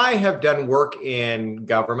 when I have done work in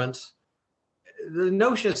government, the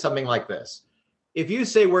notion is something like this. If you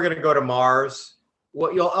say we're going to go to Mars,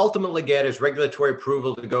 what you'll ultimately get is regulatory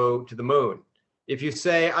approval to go to the moon. If you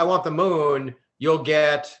say, I want the moon, you'll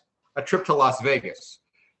get a trip to Las Vegas,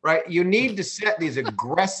 right? You need to set these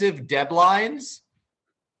aggressive deadlines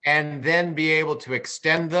and then be able to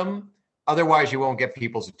extend them. Otherwise, you won't get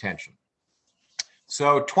people's attention.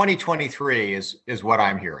 So 2023 is what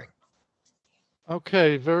I'm hearing.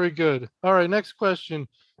 Okay, very good. All right, next question.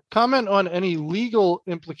 Comment on any legal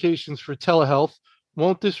implications for telehealth.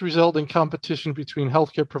 Won't this result in competition between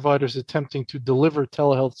healthcare providers attempting to deliver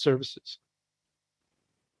telehealth services?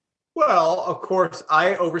 Well, of course,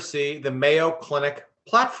 I oversee the Mayo Clinic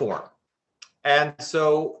platform. And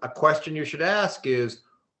so a question you should ask is,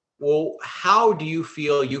 well, how do you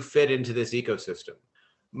feel you fit into this ecosystem?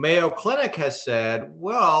 Mayo Clinic has said,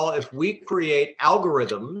 well, if we create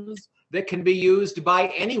algorithms that can be used by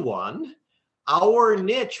anyone, our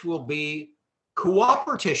niche will be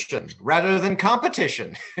cooperation rather than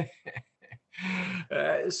competition.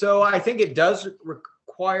 So I think it does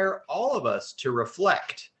require all of us to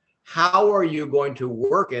reflect. How are you going to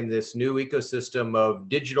work in this new ecosystem of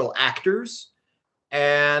digital actors?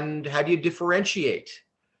 And how do you differentiate?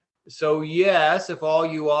 So yes, if all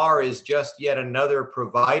you are is just yet another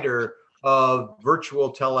provider of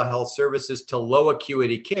virtual telehealth services to low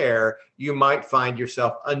acuity care, you might find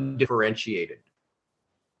yourself undifferentiated.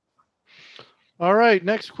 All right,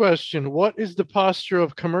 next question. What is the posture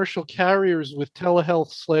of commercial carriers with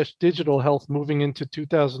telehealth/digital health moving into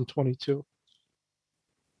 2022?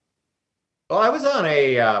 Well, I was on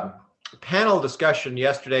a panel discussion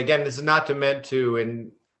yesterday. Again, this is not meant to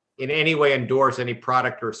in any way endorse any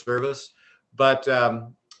product or service, but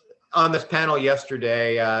on this panel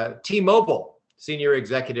yesterday, T-Mobile senior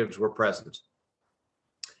executives were present.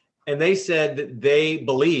 And they said that they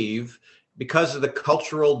believe, because of the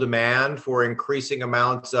cultural demand for increasing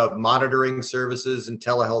amounts of monitoring services and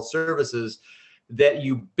telehealth services, that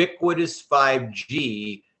ubiquitous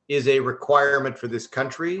 5G is a requirement for this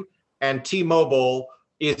country. And T-Mobile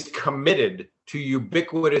is committed to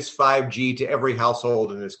ubiquitous 5G to every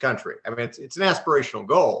household in this country. I mean, it's an aspirational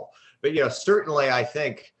goal, but certainly I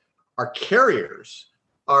think our carriers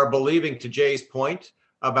are believing, to Jay's point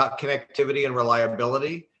about connectivity and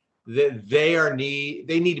reliability, that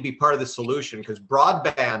they need to be part of the solution, because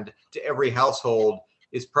broadband to every household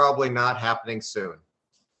is probably not happening soon.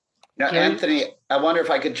 Now, Anthony, I wonder if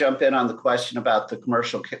I could jump in on the question about the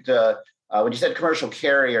commercial. When you said commercial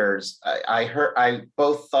carriers, I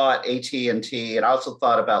both thought AT&T, and I also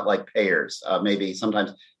thought about like payers. Maybe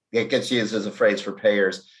sometimes it gets used as a phrase for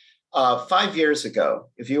payers. 5 years ago,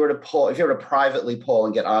 if you were to privately poll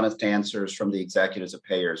and get honest answers from the executives of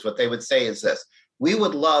payers, what they would say is this: we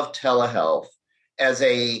would love telehealth as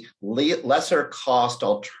a lesser cost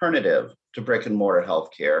alternative to brick and mortar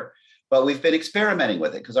healthcare. But we've been experimenting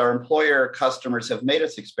with it because our employer customers have made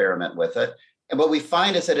us experiment with it. And what we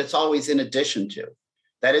find is that it's always in addition to.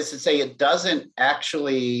 That is to say, it doesn't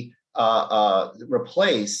actually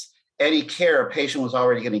replace any care a patient was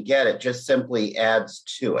already going to get. It just simply adds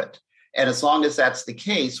to it. And as long as that's the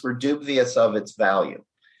case, we're dubious of its value.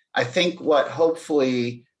 I think what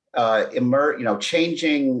hopefully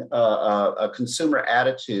changing consumer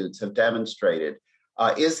attitudes have demonstrated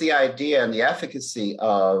is the idea and the efficacy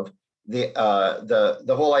of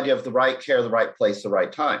the whole idea of the right care, the right place, the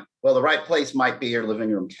right time. Well, the right place might be your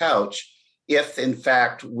living room couch if, in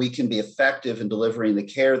fact, we can be effective in delivering the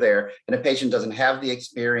care there, and a patient doesn't have the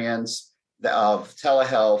experience of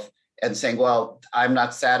telehealth and saying, well, I'm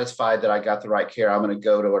not satisfied that I got the right care. I'm going to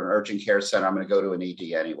go to an urgent care center. I'm going to go to an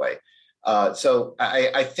ED anyway. So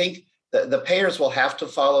I think the payers will have to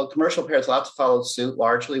follow, commercial payers will have to follow suit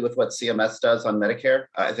largely with what CMS does on Medicare.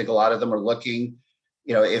 I think a lot of them are looking,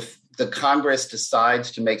 if the Congress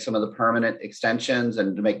decides to make some of the permanent extensions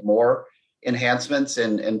and to make more enhancements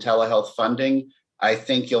in telehealth funding, I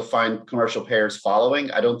think you'll find commercial payers following.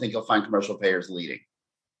 I don't think you'll find commercial payers leading.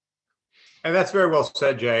 And that's very well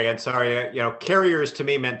said, Jay. And sorry, carriers to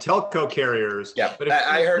me meant telco carriers. Yeah, but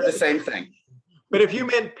I heard the same thing. But if you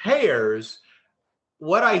meant payers,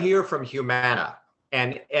 what I hear from Humana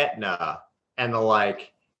and Aetna and the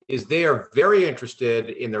like is they are very interested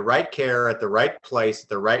in the right care at the right place, at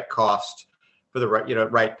the right cost for the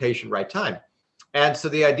right, right patient, right time. And so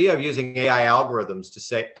the idea of using AI algorithms to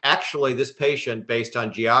say, actually, this patient, based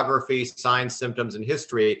on geography, signs, symptoms, and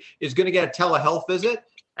history, is going to get a telehealth visit,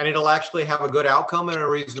 and it'll actually have a good outcome and a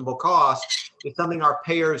reasonable cost, is something our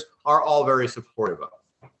payers are all very supportive of.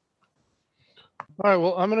 All right,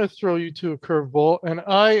 well, I'm going to throw you to a curveball, and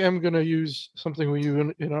I am going to use something we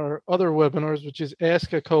use in our other webinars, which is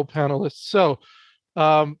Ask a Co-Panelist. So,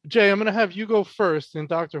 Jay, I'm going to have you go first, and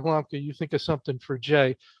Dr. Halamka, you think of something for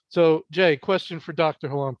Jay. So, Jay, question for Dr.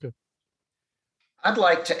 Halamka. I'd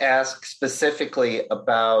like to ask specifically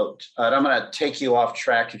about, and I'm going to take you off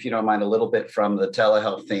track, if you don't mind, a little bit from the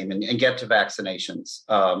telehealth theme and get to vaccinations,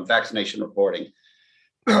 vaccination reporting.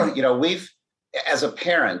 As a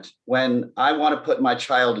parent, when I want to put my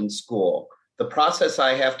child in school, the process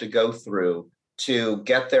I have to go through to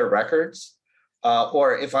get their records,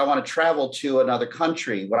 or if I want to travel to another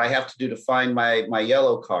country, what I have to do to find my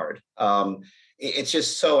yellow card, it's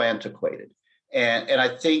just so antiquated. And I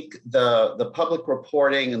think the public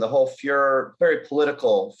reporting and the whole furor, very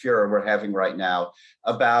political furor we're having right now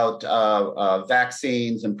about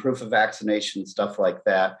vaccines and proof of vaccination, stuff like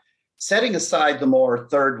that, setting aside the more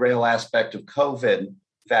third rail aspect of COVID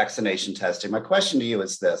vaccination testing, my question to you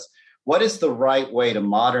is this: what is the right way to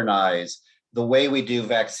modernize the way we do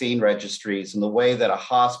vaccine registries and the way that a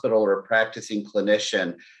hospital or a practicing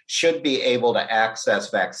clinician should be able to access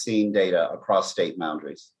vaccine data across state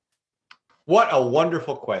boundaries? What a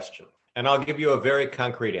wonderful question. And I'll give you a very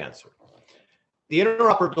concrete answer. The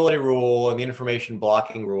interoperability rule and the information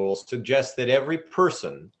blocking rule suggests that every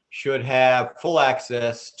person should have full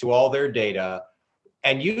access to all their data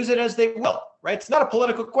and use it as they will, right? It's not a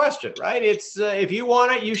political question, right? It's if you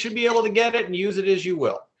want it, you should be able to get it and use it as you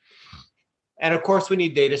will. And of course, we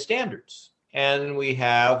need data standards. And we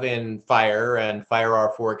have in FHIR and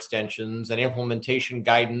FHIR R4 extensions and implementation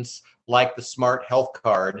guidance like the Smart Health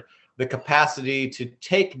Card, the capacity to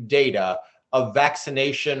take data of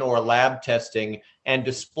vaccination or lab testing and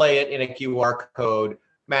display it in a QR code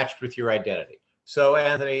matched with your identity. So,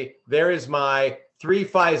 Anthony, there is my 3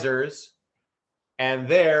 Pfizers, and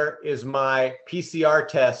there is my PCR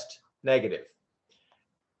test negative.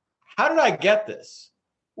 How did I get this?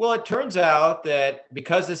 Well, it turns out that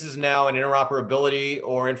because this is now an interoperability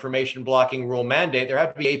or information blocking rule mandate, there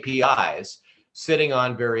have to be APIs sitting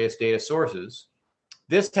on various data sources.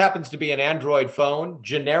 This happens to be an Android phone,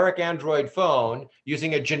 generic Android phone,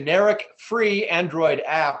 using a generic free Android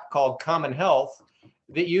app called Common Health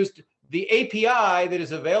that used the API that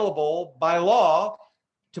is available by law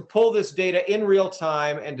to pull this data in real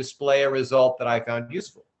time and display a result that I found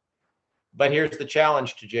useful. But here's the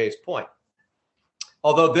challenge to Jay's point.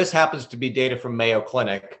 Although this happens to be data from Mayo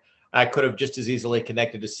Clinic, I could have just as easily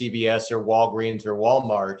connected to CVS or Walgreens or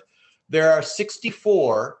Walmart. There are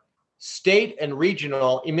 64 state and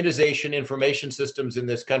regional immunization information systems in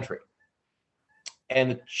this country. And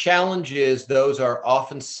the challenge is those are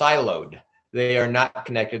often siloed. They are not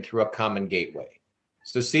connected through a common gateway.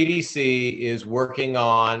 So CDC is working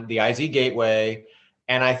on the IZ gateway,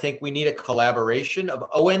 and I think we need a collaboration of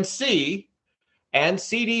ONC and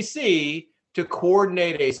CDC to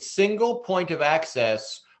coordinate a single point of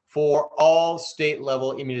access for all state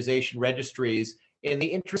level immunization registries in the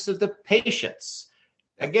interest of the patients.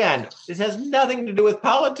 Again, this has nothing to do with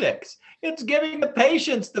politics. It's giving the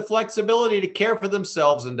patients the flexibility to care for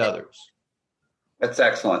themselves and others. That's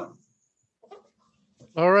excellent.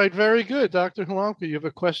 All right, very good. Dr. Halamka, you have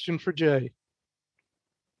a question for Jay.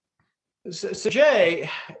 So Jay,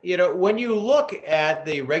 when you look at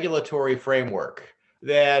the regulatory framework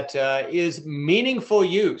that is meaningful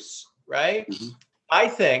use, right? Mm-hmm. I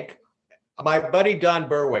think my buddy Don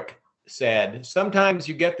Berwick said, sometimes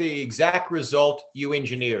you get the exact result you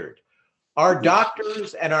engineered. Our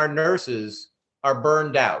doctors and our nurses are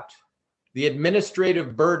burned out. The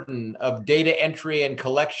administrative burden of data entry and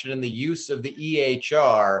collection and the use of the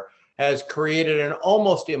EHR has created an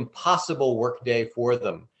almost impossible workday for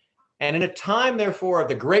them. And in a time, therefore, of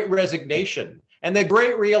the great resignation and the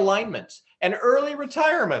great realignments and early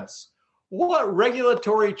retirements, what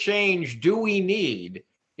regulatory change do we need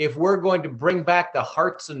if we're going to bring back the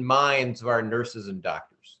hearts and minds of our nurses and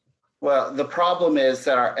doctors? Well, the problem is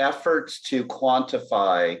that our efforts to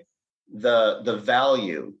quantify the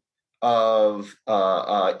value of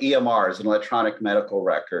EMRs and electronic medical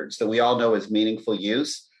records that we all know is meaningful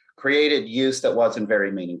use created use that wasn't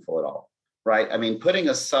very meaningful at all, right? I mean, putting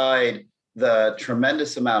aside the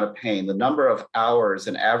tremendous amount of pain, the number of hours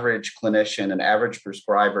an average clinician, an average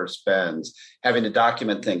prescriber spends having to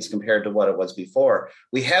document things compared to what it was before,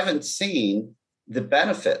 we haven't seen the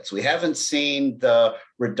benefits. We haven't seen the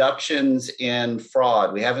reductions in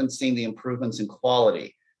fraud. We haven't seen the improvements in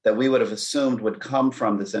quality that we would have assumed would come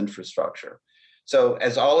from this infrastructure. So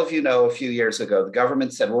as all of you know, a few years ago, the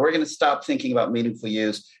government said, well, we're going to stop thinking about meaningful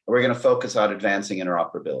use, and we're going to focus on advancing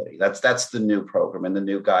interoperability. That's the new program and the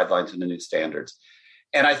new guidelines and the new standards.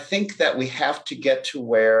 And I think that we have to get to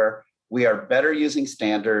where we are better using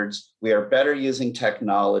standards, we are better using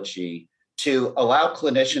technology to allow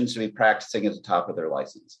clinicians to be practicing at the top of their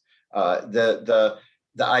license.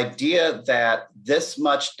 The idea that this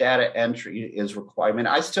much data entry is required. I mean,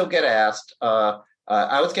 I still get asked,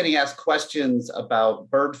 I was getting asked questions about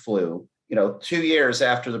bird flu, 2 years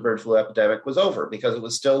after the bird flu epidemic was over, because it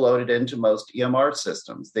was still loaded into most EMR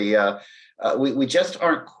systems. We just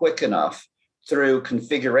aren't quick enough through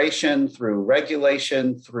configuration, through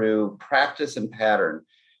regulation, through practice and pattern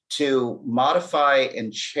to modify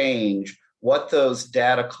and change what those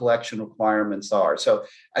data collection requirements are. So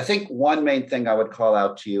I think one main thing I would call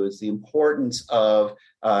out to you is the importance of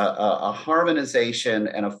a harmonization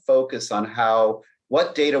and a focus on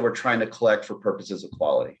what data we're trying to collect for purposes of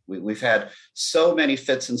quality. We've had so many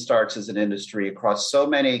fits and starts as an industry across so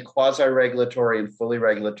many quasi-regulatory and fully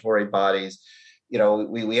regulatory bodies.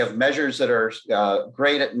 We have measures that are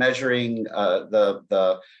great at measuring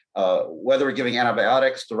whether we're giving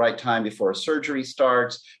antibiotics the right time before a surgery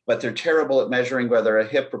starts, but they're terrible at measuring whether a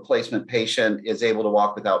hip replacement patient is able to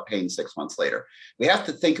walk without pain 6 months later. We have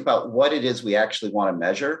to think about what it is we actually want to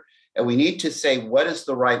measure, and we need to say what is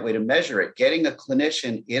the right way to measure it. Getting a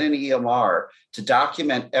clinician in an EMR to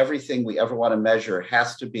document everything we ever want to measure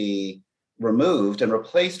has to be removed and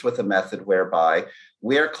replaced with a method whereby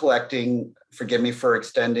we are collecting, forgive me for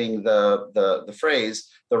extending the phrase,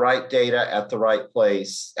 the right data at the right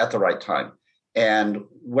place at the right time. And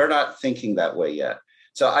we're not thinking that way yet.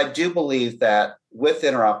 So I do believe that with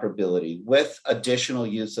interoperability, with additional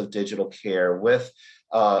use of digital care, with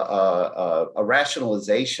a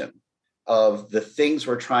rationalization of the things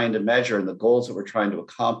we're trying to measure and the goals that we're trying to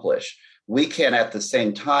accomplish, we can at the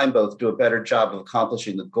same time both do a better job of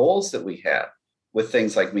accomplishing the goals that we have with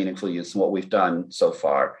things like meaningful use and what we've done so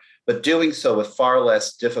far, but doing so with far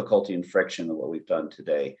less difficulty and friction than what we've done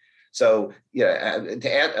today. So to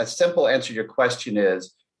add a simple answer to your question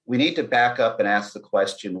is, we need to back up and ask the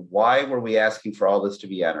question, why were we asking for all this to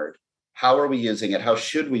be entered? How are we using it? How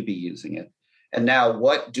should we be using it? And now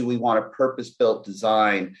what do we want a purpose-built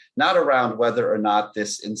design, not around whether or not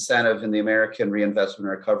this incentive in the American Reinvestment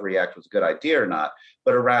and Recovery Act was a good idea or not,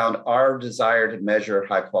 but around our desire to measure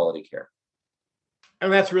high quality care.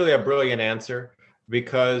 And that's really a brilliant answer,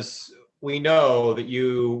 because we know that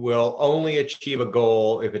you will only achieve a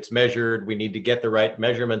goal if it's measured. We need to get the right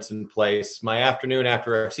measurements in place. My afternoon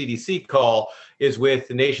after our CDC call is with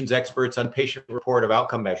the nation's experts on patient-reported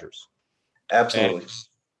outcome measures. Absolutely. And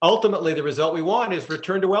ultimately, the result we want is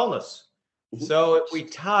return to wellness. So if we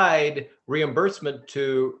tied reimbursement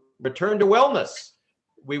to return to wellness,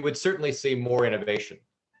 we would certainly see more innovation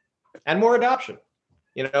and more adoption.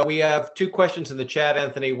 We have two questions in the chat,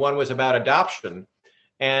 Anthony. One was about adoption,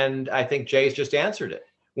 and I think Jay's just answered it.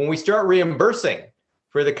 When we start reimbursing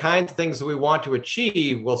for the kinds of things that we want to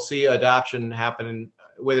achieve, we'll see adoption happen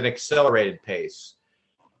with an accelerated pace.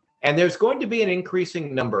 And there's going to be an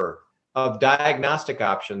increasing number of diagnostic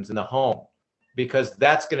options in the home, because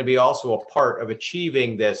that's going to be also a part of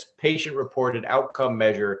achieving this patient-reported outcome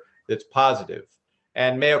measure that's positive.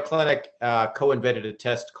 And Mayo Clinic co-invented a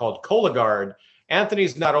test called Cologuard.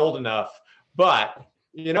 Anthony's not old enough, but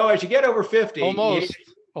as you get over 50,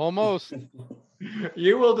 almost.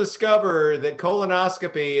 You will discover that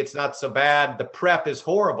colonoscopy, it's not so bad. The prep is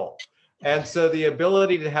horrible. And so the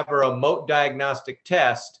ability to have a remote diagnostic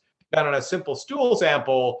test done on a simple stool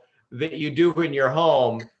sample that you do in your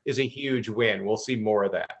home is a huge win. We'll see more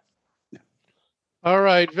of that. All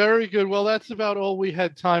right, very good. Well, that's about all we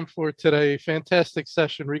had time for today. Fantastic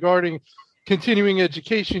session. Regarding continuing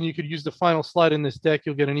education, you could use the final slide in this deck.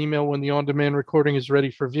 You'll get an email when the on-demand recording is ready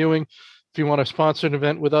for viewing. If you want to sponsor an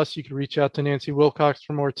event with us, you can reach out to Nancy Wilcox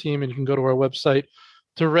from our team, and you can go to our website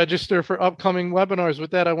to register for upcoming webinars.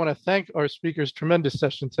 With that, I want to thank our speakers. Tremendous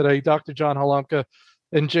session today, Dr. John Halamka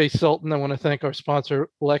and Jay Sultan. I want to thank our sponsor,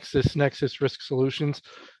 LexisNexis Risk Solutions,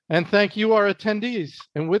 and thank you, our attendees.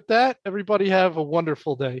 And with that, everybody have a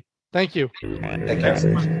wonderful day. Thank you. Thank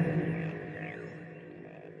you.